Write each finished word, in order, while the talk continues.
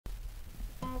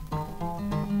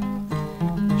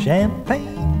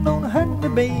Champagne don't hurt me,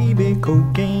 baby.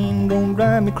 Cocaine don't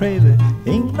drive me crazy.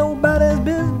 Ain't nobody's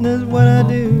business what I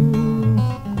do.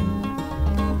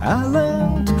 I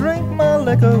learned to drink my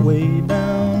liquor way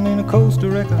down in Costa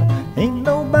Rica. Ain't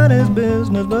nobody's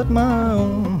business but my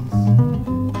own.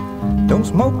 Don't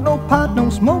smoke no pot,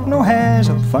 don't smoke no hash.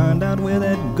 I'll find out where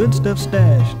that good stuff's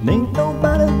stashed. Ain't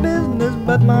nobody's business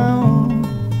but my own.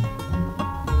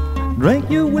 Drink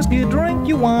your whiskey, drink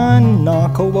your wine.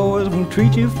 Narco boys will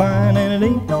treat you fine, and it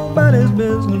ain't nobody's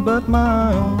business but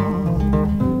my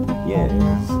own. Yeah.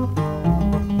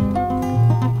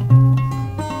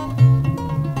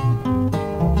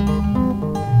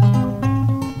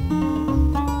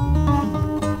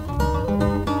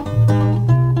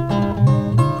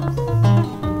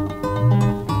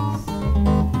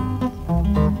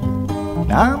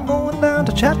 Now I'm going down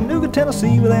to Chattanooga,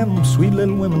 Tennessee, where them sweet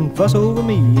little women fuss over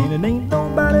me, and it ain't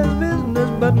nobody's business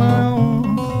but my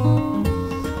own.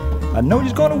 I know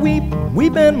you's gonna weep,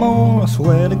 weep and moan. I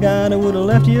swear to God I would've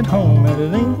left you at home, and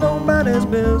it ain't nobody's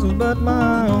business but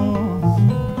my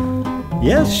own.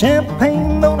 Yes,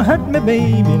 champagne don't hurt me,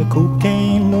 baby, and the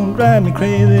cocaine don't drive me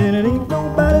crazy, and it ain't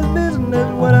nobody's business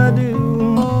what I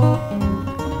do.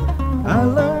 I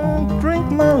learned to drink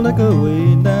my liquor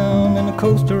way down in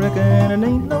Costa Rica, and it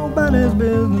ain't nobody's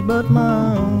business but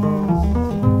my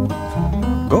own.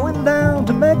 Going down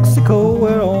to Mexico,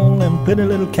 where all them pretty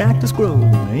little cactus grow,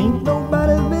 ain't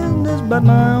nobody's business but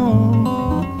my own.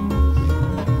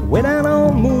 Way down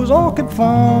on Moore's Orchid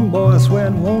Farm, boy, I swear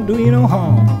it won't do you no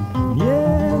harm.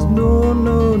 Yes, no,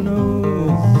 no, no.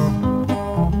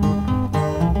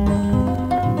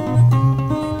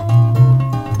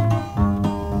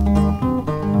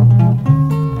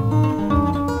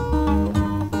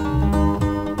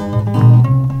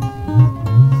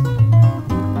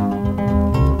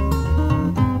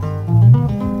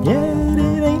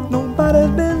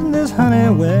 Honey,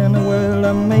 where in the world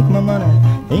I make my money?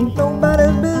 Ain't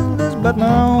nobody's business but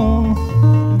my own.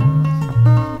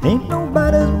 Ain't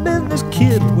nobody's business,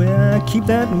 kid, where I keep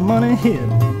that money hid.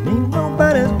 Ain't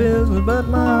nobody's business but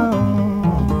my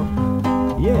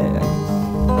own. Yeah.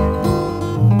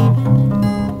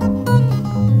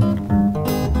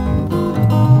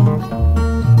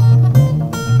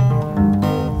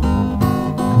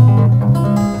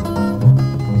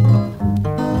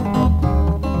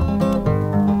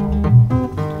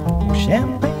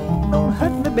 Champagne don't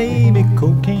hurt me, baby.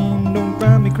 Cocaine don't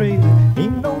drive me crazy.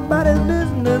 Ain't nobody's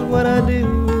business what I do.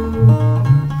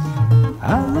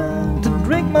 I learned to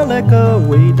drink my liquor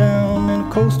way down in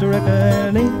Costa Rica,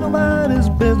 and ain't nobody's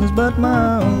business but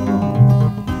my own.